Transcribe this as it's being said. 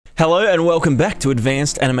Hello and welcome back to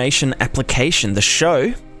Advanced Animation Application, the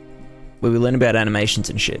show where we learn about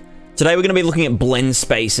animations and shit. Today we're going to be looking at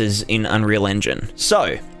Blendspaces in Unreal Engine.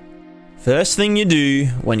 So, first thing you do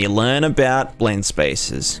when you learn about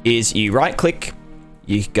Blendspaces is you right click,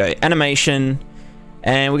 you go Animation,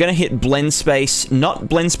 and we're going to hit Blendspace, not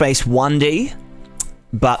Blendspace 1D,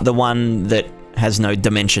 but the one that has no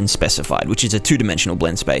dimension specified, which is a two-dimensional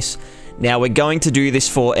Blendspace. Now we're going to do this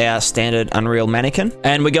for our standard Unreal mannequin,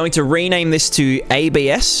 and we're going to rename this to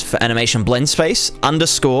ABS for Animation Blendspace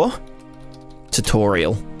 _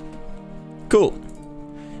 tutorial. Cool.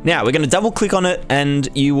 Now we're going to double click on it and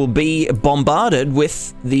you will be bombarded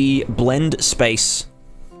with the Blendspace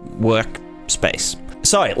workspace.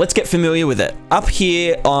 So let's get familiar with it. Up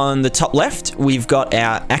here on the top left, we've got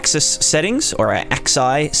our axis settings, or our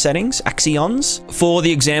axi settings, axions. For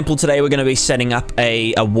the example today, we're going to be setting up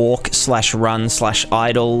a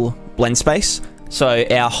walk/run/idle blend space. So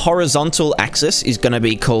our horizontal axis is going to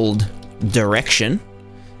be called direction,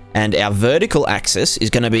 and our vertical axis is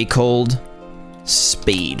going to be called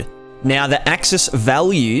speed. Now the axis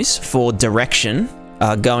values for direction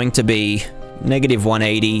are going to be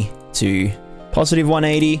 -180 to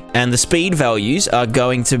 +180, and the speed values are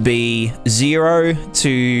going to be 0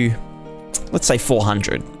 to, let's say,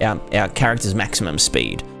 400, our character's maximum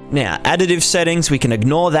speed. Now, additive settings, we can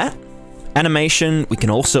ignore that. Animation, we can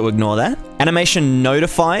also ignore that. Animation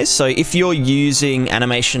notifiers, so if you're using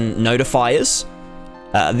animation notifiers,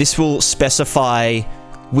 this will specify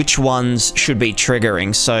which ones should be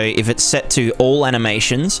triggering. So if it's set to all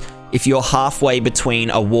animations, if you're halfway between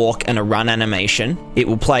a walk and a run animation, it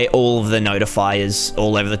will play all of the notifiers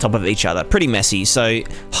all over the top of each other. Pretty messy, so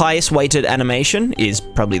highest weighted animation is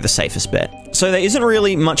probably the safest bet. So there isn't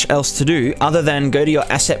really much else to do other than go to your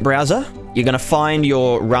asset browser. You're going to find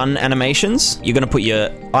your run animations. You're going to put your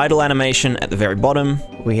idle animation at the very bottom.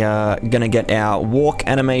 We are going to get our walk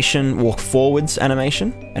animation, walk forwards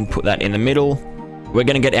animation, and put that in the middle. We're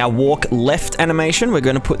going to get our walk left animation. We're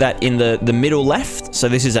going to put that in the middle left. So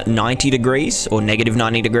this is at 90 degrees or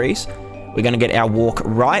 -90 degrees. We're going to get our walk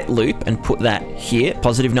right loop and put that here,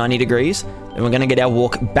 +90 degrees. Then we're going to get our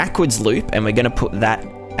walk backwards loop and we're going to put that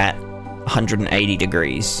at 180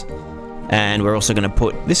 degrees. And we're also going to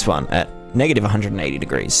put this one at -180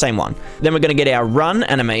 degrees, same one. Then we're going to get our run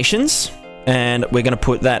animations. And we're going to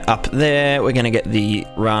put that up there. We're going to get the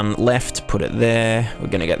run left, put it there. We're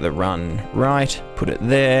going to get the run right, put it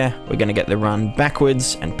there. We're going to get the run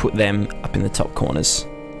backwards and put them up in the top corners.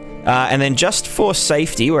 And then just for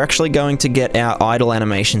safety, we're actually going to get our idle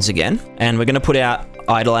animations again. And we're going to put our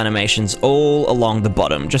idle animations all along the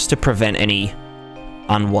bottom just to prevent any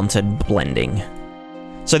unwanted blending.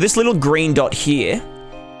 So this little green dot here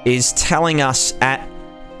is telling us at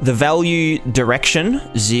the value direction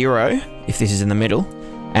 0, if this is in the middle,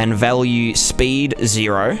 and value speed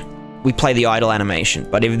 0, we play the idle animation.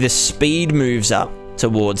 But if this speed moves up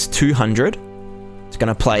towards 200, it's going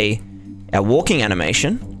to play our walking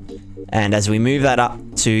animation. And as we move that up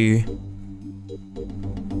to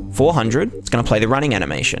 400, it's going to play the running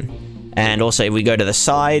animation. And also if we go to the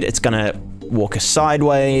side, it's going to walk us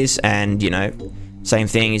sideways, and, you know, same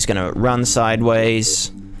thing, he's going to run sideways,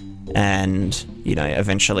 and, you know,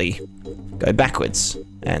 eventually go backwards.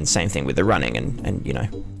 And same thing with the running and you know,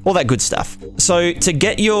 all that good stuff. So to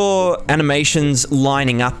get your animations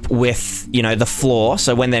lining up with, you know, the floor,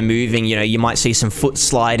 so when they're moving, you know, you might see some foot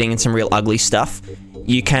sliding and some real ugly stuff.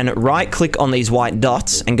 You can right click on these white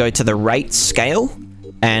dots and go to the rate scale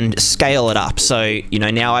and scale it up. So, you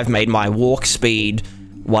know, now I've made my walk speed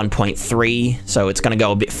 1.3, so it's going to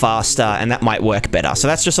go a bit faster, and that might work better. So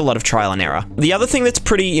that's just a lot of trial and error. The other thing that's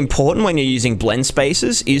pretty important when you're using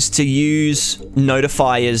Blendspaces is to use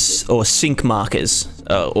notifiers or sync markers,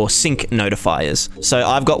 or sync notifiers. So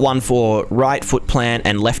I've got one for right foot plan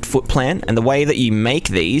and left foot plan, and the way that you make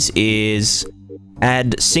these is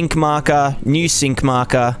add sync marker, new sync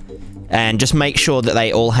marker, and just make sure that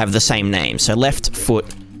they all have the same name. So left foot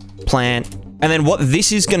plan. And then what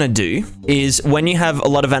this is going to do is when you have a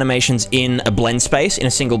lot of animations in a blend space, in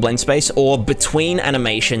a single blend space, or between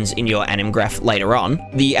animations in your anim graph later on,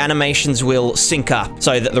 the animations will sync up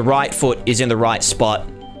so that the right foot is in the right spot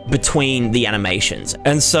between the animations.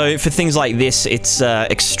 And so for things like this, it's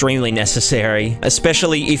extremely necessary,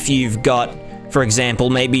 especially if you've got, for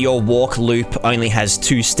example, maybe your walk loop only has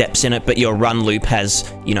 2 steps in it, but your run loop has,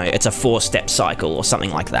 you know, it's a 4-step cycle or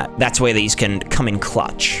something like that. That's where these can come in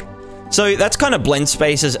clutch. So that's kind of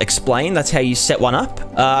Blendspaces explained. That's how you set one up.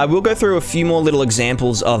 I will go through a few more little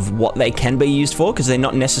examples of what they can be used for, because they're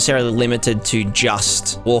not necessarily limited to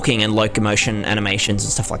just walking and locomotion animations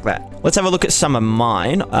and stuff like that. Let's have a look at some of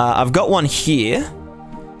mine. I've got one here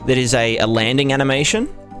that is a landing animation,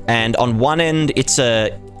 and on one end it's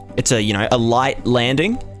a you know, a light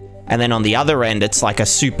landing, and then on the other end it's like a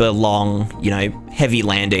super long, you know, heavy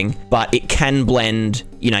landing, but it can blend,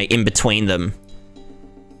 you know, in between them,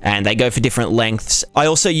 and they go for different lengths. I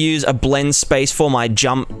also use a Blendspace for my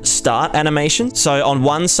jump start animation. So on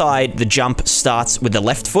one side the jump starts with the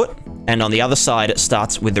left foot, and on the other side it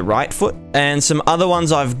starts with the right foot. And some other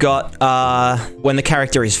ones I've got when the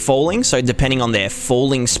character is falling, so depending on their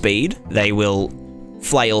falling speed, they will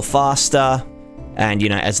flail faster, and you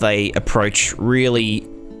know, as they approach really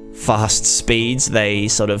fast speeds, they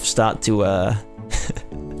sort of start to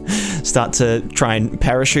try and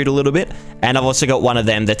parachute a little bit. And I've also got one of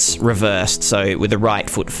them that's reversed, so with the right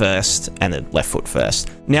foot first and the left foot first.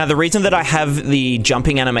 Now, the reason that I have the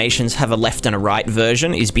jumping animations have a left and a right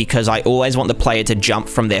version is because I always want the player to jump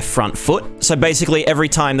from their front foot. So basically, every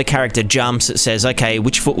time the character jumps, it says, okay,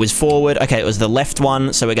 which foot was forward? Okay, it was the left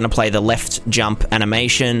one, so we're going to play the left jump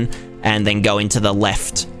animation and then go into the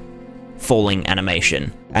left falling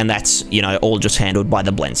animation. And that's, you know, all just handled by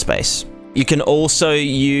the Blendspace. You can also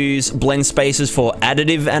use Blendspaces for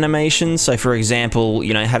additive animations. So for example,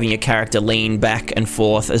 you know, having your character lean back and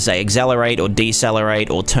forth as they accelerate or decelerate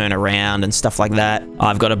or turn around and stuff like that.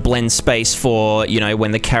 I've got a Blendspace for, you know,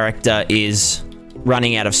 when the character is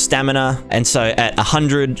running out of stamina. And so at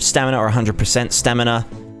 100 stamina or 100% stamina,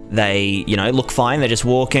 they, you know, look fine. They're just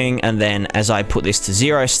walking. And then as I put this to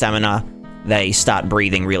 0 stamina, they start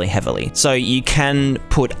breathing really heavily. So you can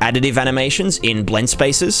put additive animations in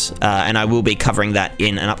Blendspaces, and I will be covering that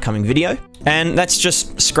in an upcoming video. And that's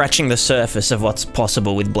just scratching the surface of what's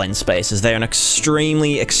possible with Blendspaces. They're an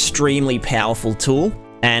extremely, extremely powerful tool,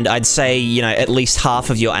 and I'd say, you know, at least half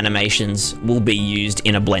of your animations will be used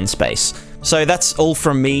in a Blendspace. So that's all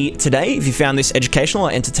from me today. If you found this educational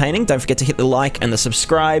or entertaining, don't forget to hit the like and the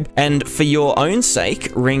subscribe. And for your own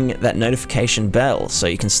sake, ring that notification bell so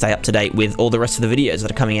you can stay up to date with all the rest of the videos that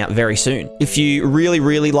are coming out very soon. If you really,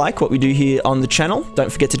 really like what we do here on the channel,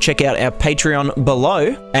 don't forget to check out our Patreon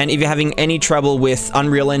below. And if you're having any trouble with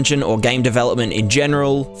Unreal Engine or game development in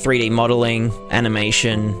general, 3D modeling,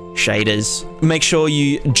 animation, shaders, make sure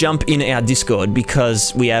you jump in our Discord,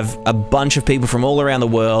 because we have a bunch of people from all around the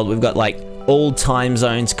world. We've got like all time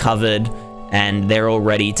zones covered, and they're all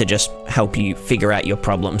ready to just help you figure out your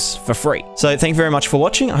problems for free. So thank you very much for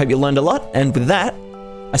watching. I hope you learned a lot, and with that,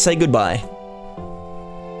 I say goodbye.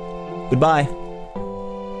 Goodbye.